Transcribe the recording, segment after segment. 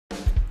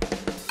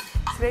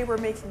Today we're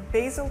making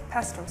basil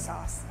pesto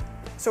sauce.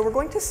 So we're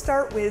going to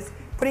start with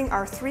putting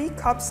our 3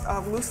 cups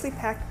of loosely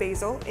packed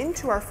basil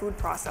into our food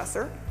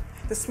processor.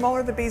 The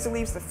smaller the basil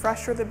leaves, the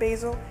fresher the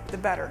basil, the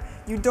better.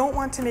 You don't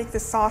want to make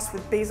this sauce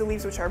with basil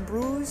leaves which are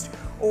bruised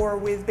or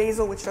with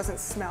basil which doesn't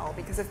smell,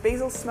 because if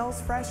basil smells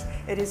fresh,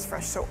 it is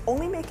fresh. So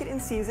only make it in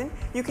season.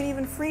 You can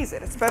even freeze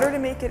it. It's better to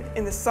make it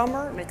in the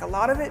summer, make a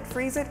lot of it,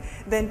 freeze it,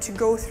 than to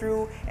go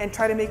through and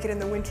try to make it in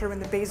the winter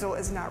when the basil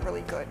is not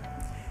really good.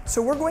 So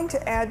we're going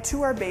to add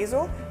to our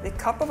basil a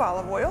cup of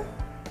olive oil,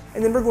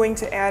 and then we're going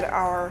to add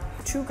our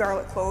 2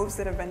 garlic cloves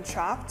that have been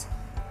chopped,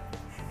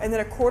 and then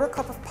a 1/4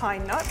 cup of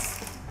pine nuts.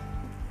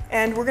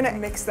 And we're going to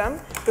mix them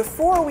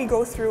before we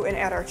go through and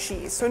add our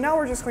cheese. So now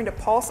we're just going to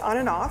pulse on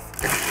and off,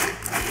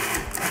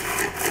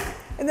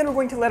 and then we're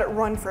going to let it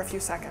run for a few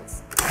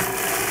seconds.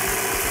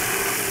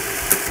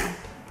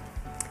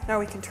 Now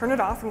we can turn it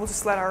off and we'll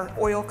just let our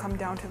oil come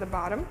down to the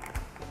bottom.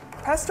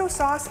 Pesto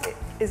sauce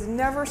is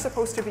never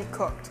supposed to be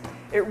cooked.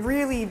 It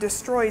really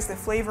destroys the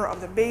flavor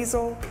of the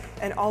basil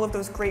and all of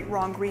those great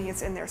raw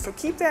ingredients in there. So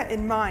keep that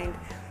in mind.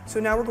 So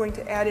now we're going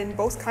to add in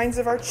both kinds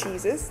of our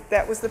cheeses.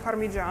 That was the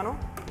Parmigiano,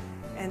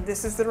 and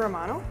this is the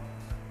Romano.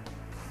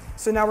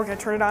 So now we're going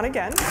to turn it on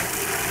again.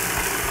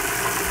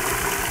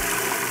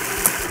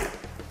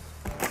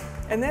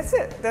 And that's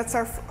it. That's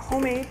our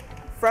homemade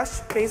fresh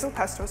basil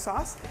pesto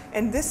sauce.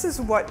 And this is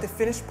what the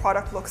finished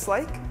product looks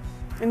like.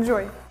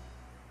 Enjoy.